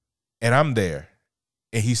 and I'm there,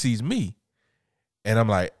 and he sees me, and I'm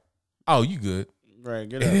like, "Oh, you good?" Right?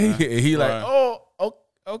 Get up. And he like, "Oh,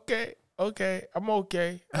 okay, I'm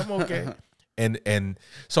okay." And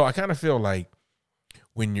so I kind of feel like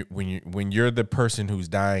when you're the person who's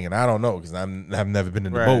dying, and I don't know because I've never been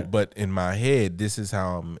in the Right. boat, but in my head, this is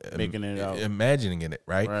how I'm Making it out. imagining it,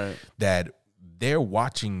 right? Right. That they're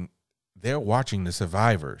watching the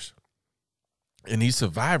survivors, and these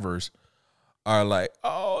survivors are like,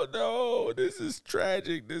 "Oh no, this is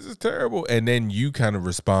tragic, this is terrible," and then you kind of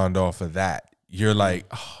respond off of that. You're like,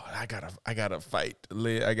 "Oh, I gotta fight to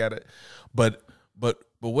live. I gotta," but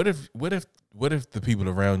what if the people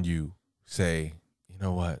around you say, "You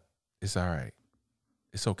know what? It's all right.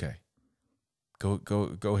 It's okay.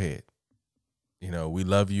 Go ahead. You know, we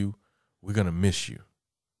love you. We're gonna miss you,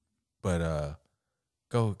 but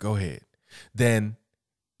go ahead." Then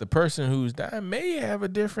the person who's dying may have a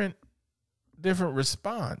different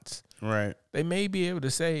response. Right. They may be able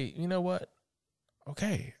to say, "You know what?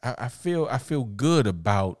 Okay, I feel good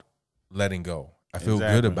about letting go. I feel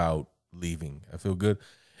good Exactly. about leaving. I feel good."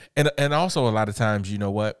 And also a lot of times, you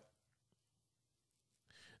know what?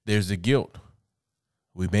 There's the guilt.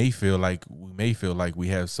 We may feel like we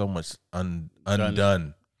have so much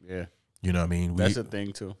undone. Yeah. You know what I mean? That's a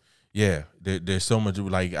thing too. Yeah. There's so much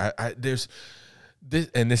like there's this,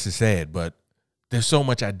 and this is sad, but there's so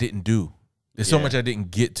much I didn't do. There's so much I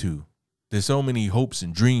didn't get to. There's so many hopes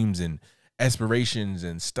and dreams and aspirations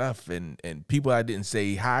and stuff and people I didn't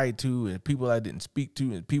say hi to and people I didn't speak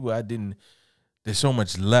to and people I didn't. There's so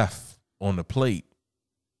much left on the plate,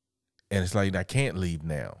 and it's like I can't leave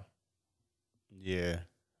now. Yeah.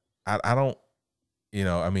 I don't, you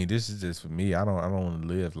know. I mean, this is just for me. I don't want to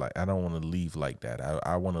live like. I don't want to leave like that.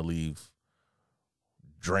 I want to leave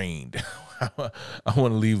drained. I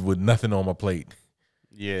want to leave with nothing on my plate.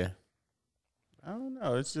 Yeah. I don't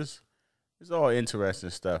know. It's all interesting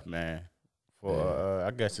stuff, man. For I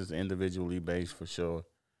guess it's individually based for sure.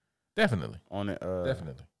 Definitely. On it.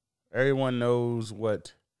 Definitely. Everyone knows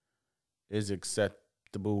what is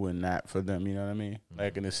acceptable and not for them. You know what I mean? Mm-hmm.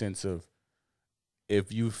 Like in the sense of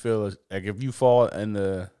if you feel like if you fall in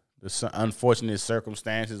the unfortunate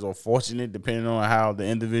circumstances or fortunate, depending on how the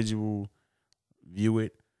individual view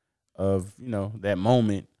it, of that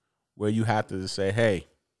moment where you have to say, "Hey,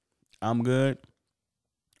 I'm good,"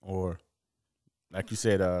 or like you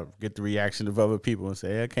said, get the reaction of other people and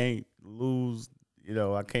say, "Hey, I can't lose."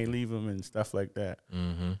 I can't leave them and stuff like that.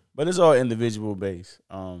 Mm-hmm. But it's all individual based.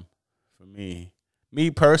 For me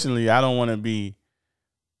personally, I wouldn't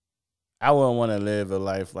want to live a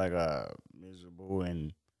life like miserable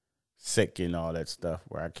and sick and all that stuff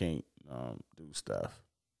where I can't do stuff,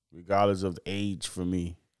 regardless of the age. For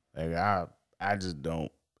me, like I just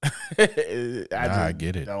don't. I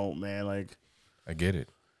get it. Don't, man. Like I get it.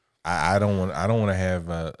 I don't want to have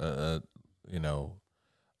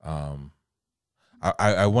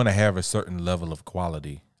I want to have a certain level of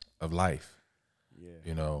quality of life.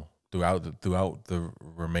 Yeah. Throughout the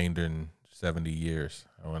remaining 70 years.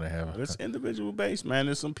 I want to have It's individual based, man.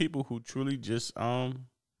 There's some people who truly just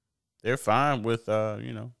they're fine with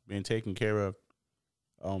being taken care of,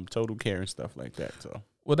 total care and stuff like that. So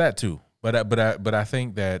well, that too. But I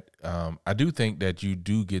think that I do think that you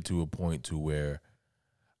do get to a point to where,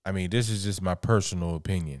 I mean, this is just my personal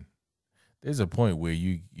opinion. There's a point where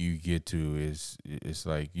you get to it's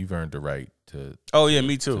like you've earned the right to. Oh yeah,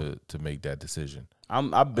 me too. To make that decision.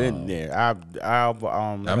 I've been there. I'm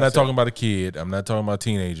not talking about a kid. I'm not talking about a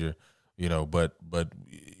teenager. But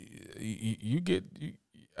you get.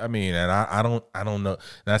 I mean, and I don't know.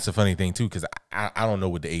 That's the funny thing too, because I don't know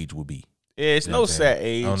what the age will be. Yeah, it's no set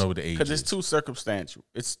age. I don't know what the age is. Because it's too circumstantial.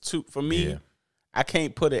 It's too, for me, yeah. I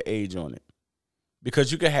can't put an age on it.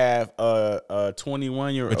 Because you could have a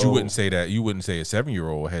 21-year-old. But you wouldn't say that. You wouldn't say a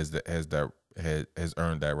 7-year-old has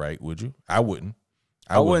earned that right, would you? I wouldn't.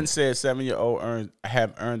 I wouldn't say a 7-year-old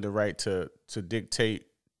have earned the right to dictate,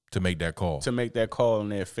 to make that call on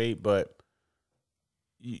their fate. But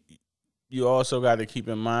you also got to keep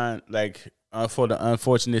in mind, like, for the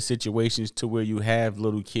unfortunate situations to where you have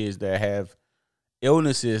little kids that have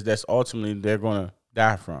illnesses that's ultimately they're gonna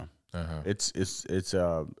die from. Uh-huh. It's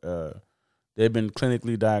they've been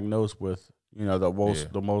clinically diagnosed with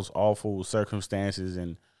the most awful circumstances,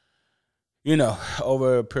 and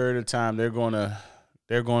over a period of time they're gonna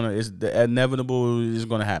it's the inevitable is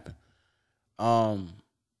gonna happen.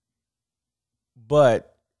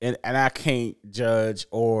 But I can't judge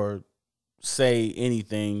or say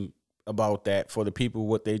anything about that for the people,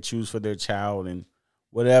 what they choose for their child and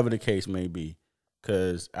whatever the case may be,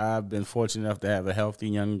 because I've been fortunate enough to have a healthy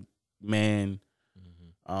young man.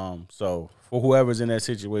 So for whoever's in that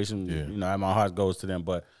situation, my heart goes to them.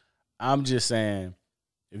 But I'm just saying,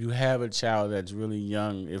 if you have a child that's really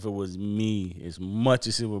young, if it was me, as much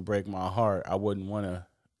as it would break my heart, I wouldn't want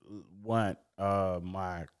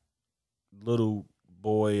my little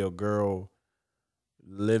boy or girl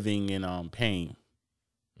living in pain,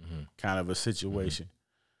 kind of a situation.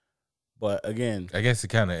 But again, I guess it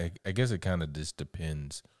kind of just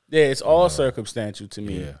depends. yeah, it's all circumstantial to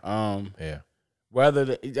me. Yeah.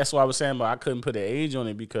 Whether that's what I was saying, but I couldn't put an age on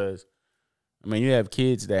it because, I mean, you have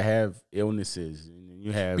kids that have illnesses, and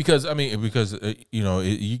you have because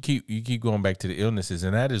you keep going back to the illnesses,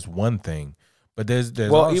 and that is one thing. But there's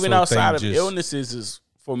also even outside of illnesses is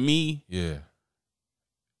for me. Yeah.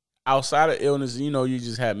 Outside of illness, you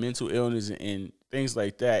just have mental illness and things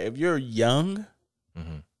like that. If you're young,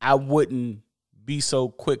 I wouldn't be so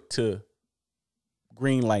quick to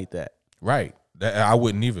green light that. Right. I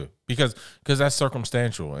wouldn't either because that's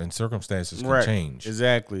circumstantial and circumstances can change.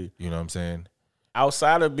 Exactly. You know what I'm saying?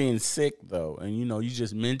 Outside of being sick though, and you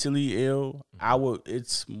just mentally ill, I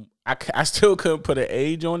still couldn't put an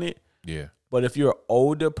age on it. Yeah. But if you're an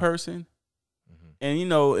older person,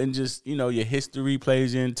 and and just your history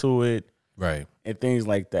plays into it, right, and things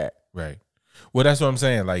like that, right. Well, that's what I'm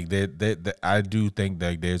saying. Like that I do think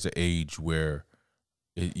that there's an age where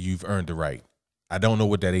you've earned the right. I don't know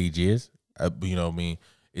what that age is. You know what I mean?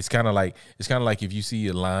 It's kind of like if you see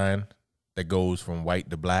a line that goes from white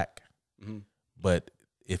to black, but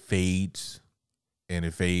it fades and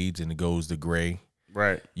it goes to gray.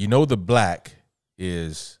 Right. The black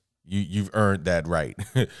is you've earned that right.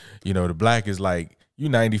 The black is like you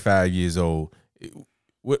 95 years old.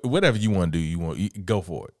 Whatever you want to do, you go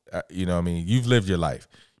for it. You know what I mean? You've lived your life.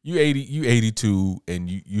 You 82 and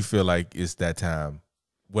you feel like it's that time,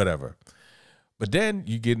 whatever. But then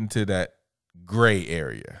you get into that gray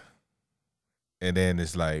area. And then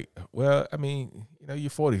it's like, well, I mean, you're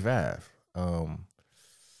 45.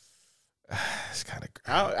 It's kind of.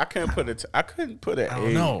 I couldn't put it. I couldn't put an age. I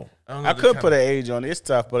don't know. I could put an age on it. It's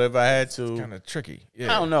tough, but if I had to, it's kind of tricky.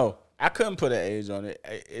 Yeah. I don't know. I couldn't put an age on it.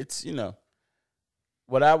 It's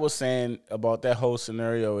what I was saying about that whole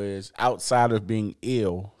scenario is outside of being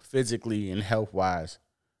ill physically and health wise,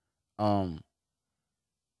 for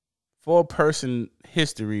a person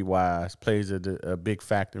history wise plays a big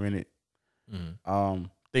factor in it.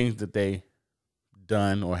 Things that they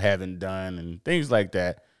done or haven't done and things like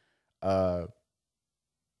that.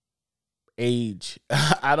 Age,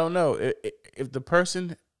 I don't know. If the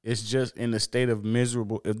person is just in a state of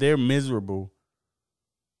miserable, if they're in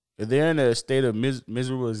a state of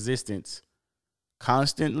miserable existence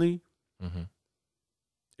constantly,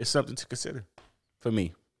 it's something to consider for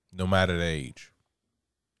me. No matter the age.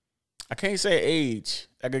 I can't say age.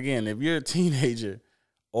 Like, again, if you're a teenager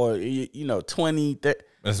or, 20, that's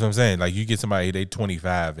what I'm saying. Like, you get somebody, they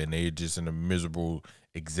 25 and they're just in a miserable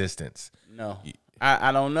existence. No.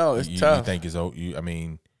 I don't know. It's tough. You think it's old? I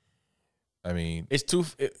mean, it's too.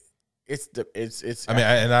 It's. I mean,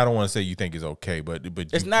 and I don't want to say you think it's okay, but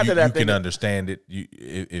it's not that I can understand it.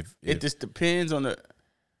 If it just depends on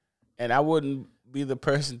and I wouldn't be the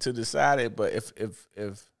person to decide it. But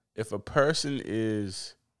if a person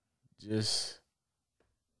is just,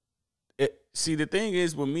 see, the thing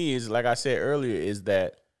is with me is, like I said earlier, is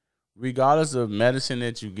that regardless of medicine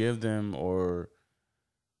that you give them or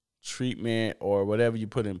treatment or whatever you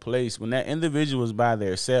put in place, when that individual is by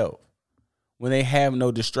themselves, when they have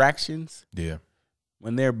no distractions,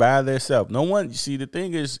 when they're by themselves, no one, you see, the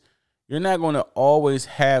thing is, you're not going to always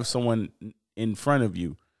have someone in front of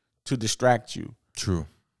you to distract you. True.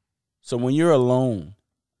 So when you're alone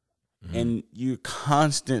and you're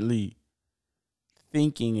constantly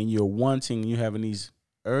thinking and you're wanting, you having these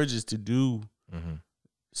urges to do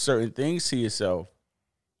certain things to yourself,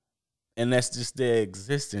 and that's just their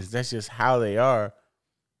existence. That's just how they are.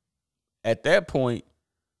 At that point,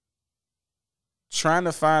 trying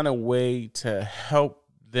to find a way to help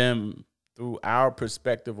them through our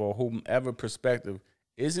perspective or whomever perspective,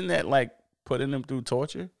 isn't that like putting them through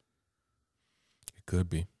torture? It could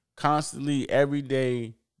be. Constantly, every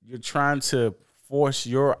day, you're trying to force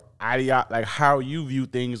your like how you view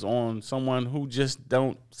things on someone who just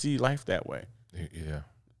don't see life that way. Yeah.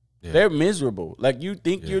 They're miserable. Like, you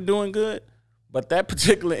think you're doing good, but that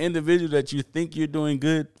particular individual that you think you're doing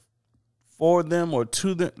good for them or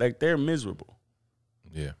to them, like, they're miserable.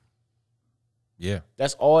 Yeah. Yeah.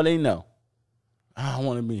 That's all they know. I don't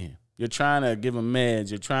want to be here. You're trying to give them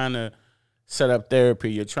meds. You're trying to set up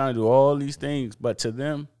therapy. You're trying to do all these things, but to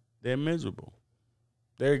them, they're miserable.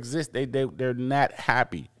 They're not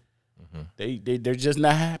happy. They're just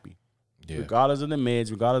not happy. Yeah. Regardless of the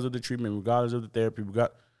meds, regardless of the treatment, regardless of the therapy,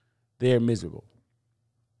 they're miserable.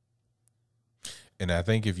 And I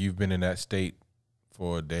think if you've been in that state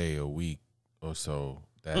for a day, a week or so,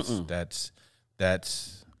 that's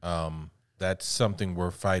something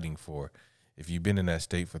worth fighting for. If you've been in that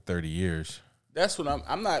state for 30 years, That's what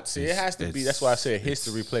I'm not saying. It has to be. That's why I said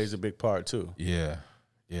history plays a big part too. Yeah.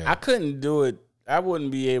 I couldn't do it. I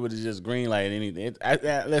wouldn't be able to just greenlight anything.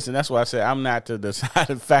 Listen, that's why I said I'm not the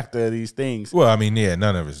deciding factor of these things. Well, I mean, yeah,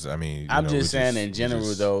 none of us. I mean, I'm just saying in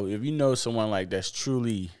general, though, if you know someone like that's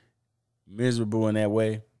truly miserable in that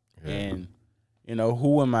way, and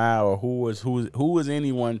who am I or who is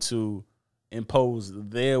anyone to impose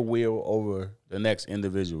their will over the next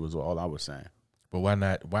individual is all I was saying. But why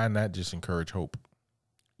not? Why not just encourage hope?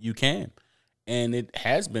 You can, and it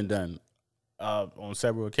has been done on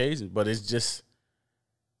several occasions. But it's just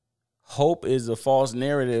hope is a false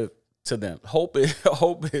narrative to them. Hope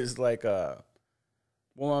is like what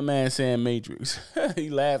my man saying Matrix. He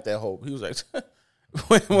laughed at hope. He was like,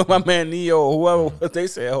 when my man Neo or whoever they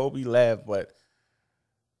said hope, he laughed. But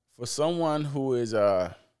for someone who is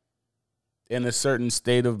in a certain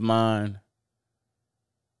state of mind,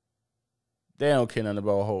 they don't care nothing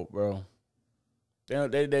about hope, bro.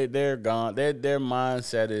 They're gone. Their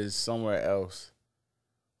mindset is somewhere else.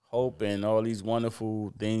 Hope and all these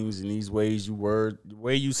wonderful things and these ways the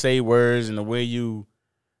way you say words and the way you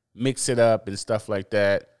mix it up and stuff like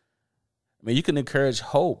that. I mean, you can encourage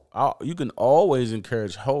hope. You can always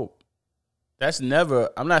encourage hope. I'm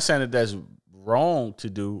not saying that that's wrong to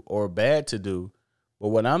do or bad to do. But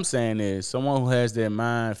what I'm saying is someone who has their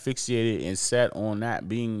mind fixated and set on not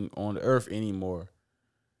being on the earth anymore.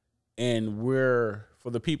 And for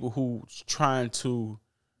the people who trying to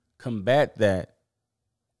combat that,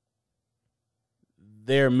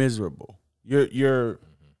 they're miserable. To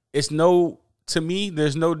me,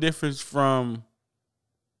 there's no difference from,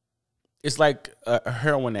 it's like a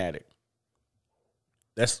heroin addict.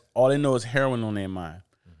 That's all they know is heroin on their mind.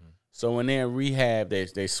 So when they're in rehab,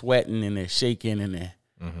 they're sweating and they're shaking and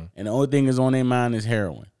and the only thing is on their mind is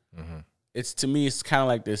heroin. To me, it's kind of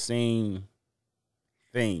like the same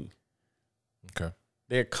thing. Okay.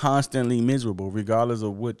 They're constantly miserable, regardless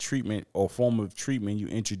of what treatment or form of treatment you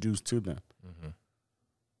introduce to them.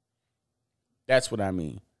 That's what I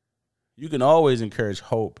mean. You can always encourage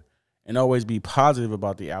hope and always be positive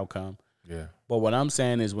about the outcome. Yeah. But what I'm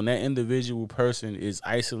saying is when that individual person is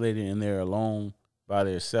isolated and they're alone by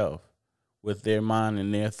themselves with their mind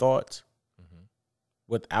and their thoughts,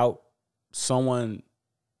 without someone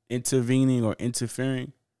intervening or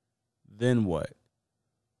interfering, then what?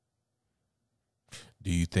 Do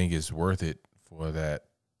you think it's worth it for that?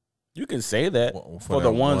 You can say that for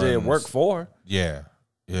the ones that it worked for. Yeah.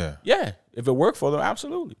 Yeah. Yeah. If it worked for them,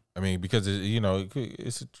 absolutely. I mean, because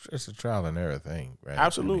it's a trial and error thing, right?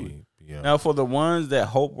 Absolutely. I mean, Now, for the ones that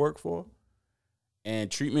hope work for, and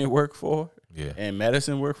treatment work for, and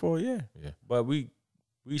medicine work for, yeah. But we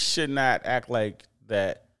should not act like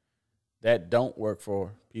that don't work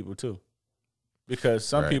for people too, because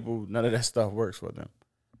some people, none of that stuff works for them.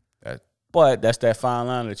 But that's that fine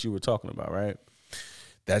line that you were talking about, right?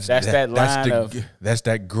 That's that line that's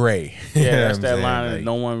that gray. Yeah, that's that line that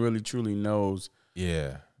no one really truly knows.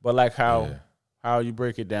 Yeah. But like how you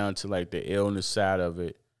break it down to like the illness side of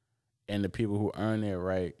it and the people who earn their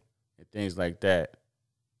right and things like that.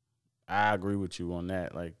 I agree with you on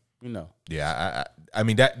that. Like, Yeah, I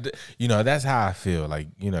mean that that's how I feel. Like,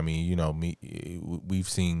 we've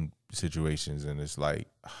seen situations and it's like,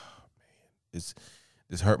 oh man,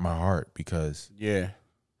 it's hurt my heart because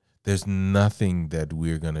there's nothing that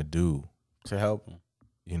we're gonna do to help them.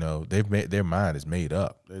 Their mind is made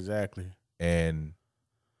up. Exactly. And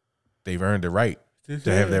they've earned the right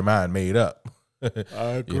to have their mind made up.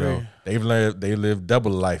 I agree. They live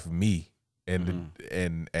double life of me, and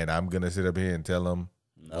I'm gonna sit up here and tell them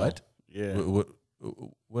what? Yeah.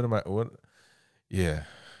 What am I? What? Yeah.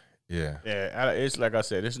 Yeah. Yeah. It's like I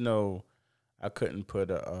said. I couldn't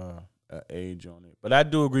put a age on it, but I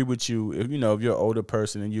do agree with you. If you're an older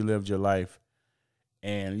person and you lived your life,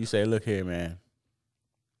 and you say, "Look here, man,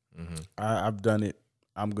 I've done it.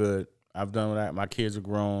 I'm good. I've done that. My kids are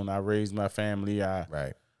grown. I raised my family. I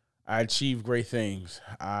achieved great things.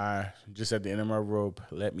 I just at the end of my rope.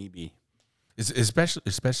 Let me be." It's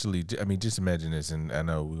especially. I mean, just imagine this, and I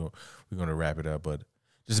know we're gonna wrap it up, but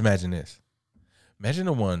just imagine this. Imagine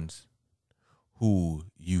the ones who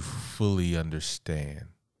you fully understand.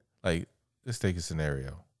 Like, let's take a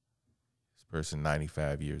scenario. This person,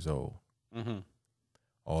 95 years old.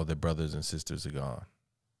 All their brothers and sisters are gone.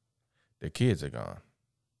 Their kids are gone.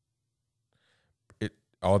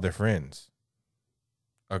 All their friends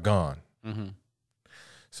are gone.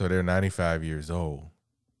 So they're 95 years old,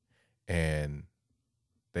 and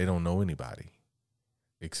they don't know anybody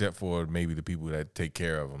except for maybe the people that take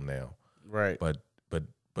care of them now. Right.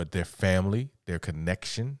 But their family, their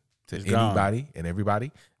connection to it's anybody gone. and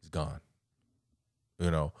everybody is gone.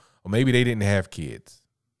 or maybe they didn't have kids.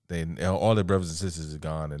 All their brothers and sisters are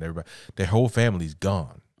gone, and their whole family's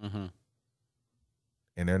gone. Mm-hmm.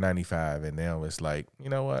 And they're 95, and now it's like, you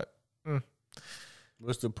know what?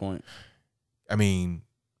 What's the point? I mean,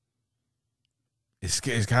 it's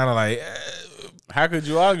kind of like, how could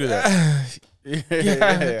you argue that?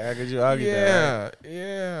 Yeah, how could you argue that? Right?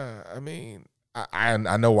 Yeah. I mean,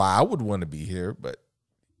 I know why I would want to be here, but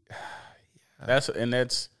that's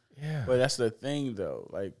but that's the thing though.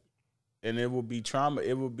 Like, and it will be trauma.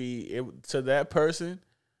 It will be to that person.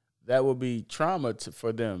 That will be trauma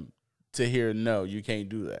for them to hear. No, you can't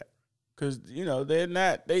do that, because they're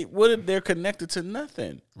not. They're connected to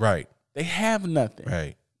nothing. Right. They have nothing.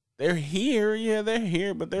 Right. They're here. Yeah, they're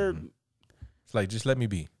here, but they're. It's like, just let me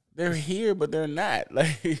be. They're here, but they're not.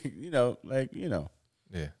 Yeah.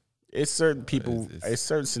 It's certain people. It's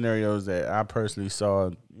certain scenarios that I personally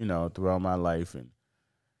saw, throughout my life, and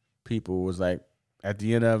people was like, at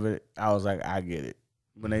the end of it, I was like, I get it.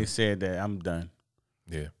 When they said that, I'm done.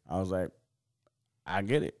 Yeah. I was like, I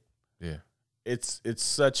get it. Yeah. It's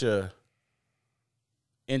such a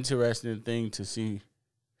interesting thing to see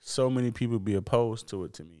so many people be opposed to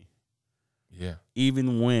it to me. Yeah.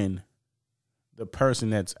 Even when the person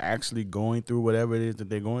that's actually going through whatever it is that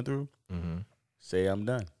they're going through say, I'm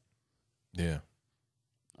done. Yeah.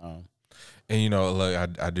 And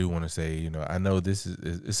look, I do want to say, I know it's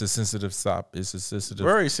a sensitive stop. It's a sensitive,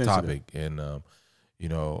 very sensitive topic, and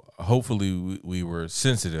hopefully we were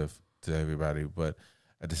sensitive to everybody, but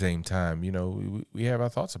at the same time, we have our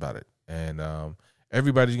thoughts about it, and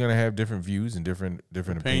everybody's gonna have different views and different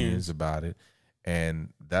opinions about it, and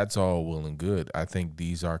that's all well and good. I think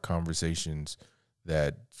these are conversations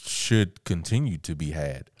that should continue to be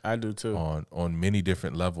had. I do too. On many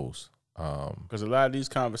different levels. Because a lot of these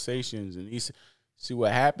conversations see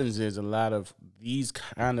what happens is a lot of these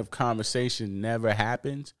kind of conversations never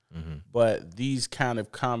happens, but these kind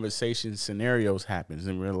of conversation scenarios happens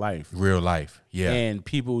in real life. Real life, yeah. And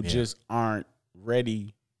people just aren't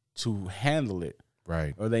ready to handle it.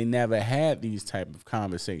 Right. Or they never had these type of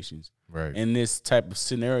conversations. Right. And this type of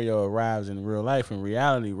scenario arrives in real life, in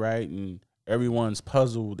reality, right? And everyone's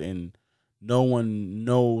puzzled and no one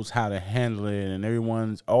knows how to handle it, and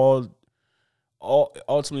everyone's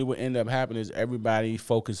ultimately what end up happening is everybody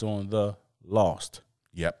focus on the lost.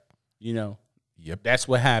 Yep. Yep. That's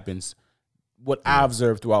what happens. What I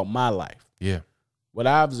observed throughout my life. Yeah. What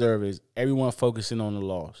I observe is everyone focusing on the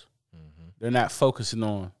lost. They're not focusing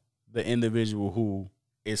on the individual who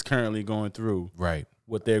is currently going through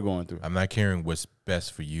what they're going through. I'm not caring what's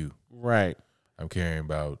best for you. Right. I'm caring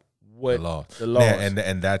about what the lost. The lost. Yeah,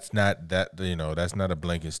 and that's not that's not a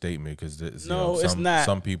blanket statement, because it's not.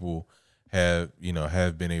 Some people have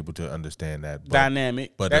been able to understand that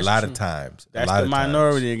dynamic, but a lot of times that's the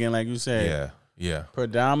minority again, like you said. Yeah.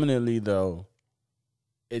 Predominantly though,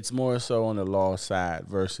 it's more so on the law side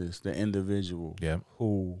versus the individual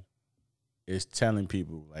who is telling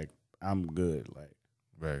people like, I'm good, like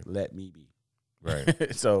let me be.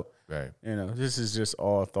 Right. So right. This is just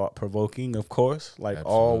all thought provoking, of course, like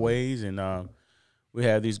Absolutely. always, and we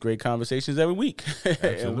have these great conversations every week.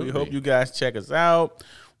 And we hope you guys check us out.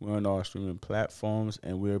 We're on all streaming platforms,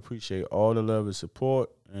 and we appreciate all the love and support.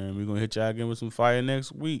 And we're going to hit y'all again with some fire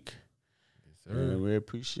next week. Yes, sir. And we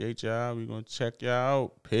appreciate y'all. We're going to check y'all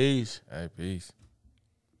out. Peace. All right, peace.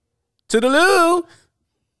 Toodaloo.